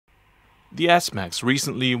The S-Max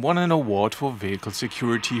recently won an award for vehicle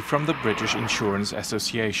security from the British Insurance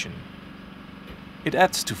Association. It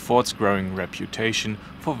adds to Ford's growing reputation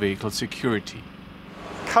for vehicle security.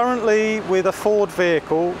 Currently, with a Ford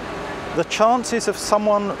vehicle, the chances of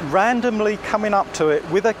someone randomly coming up to it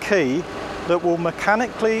with a key that will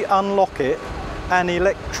mechanically unlock it and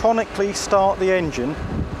electronically start the engine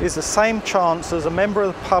is the same chance as a member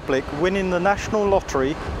of the public winning the national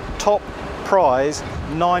lottery top prize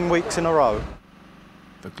 9 weeks in a row.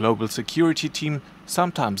 The global security team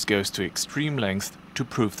sometimes goes to extreme lengths to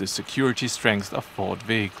prove the security strength of Ford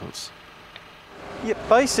vehicles. Yeah,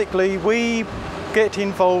 basically, we get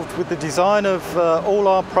involved with the design of all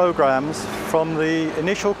our programs from the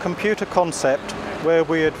initial computer concept, where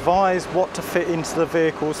we advise what to fit into the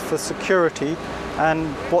vehicles for security and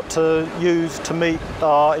what to use to meet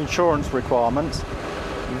our insurance requirements.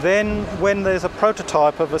 Then, when there's a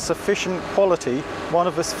prototype of a sufficient quality, one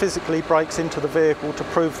of us physically breaks into the vehicle to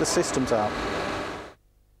prove the system's out.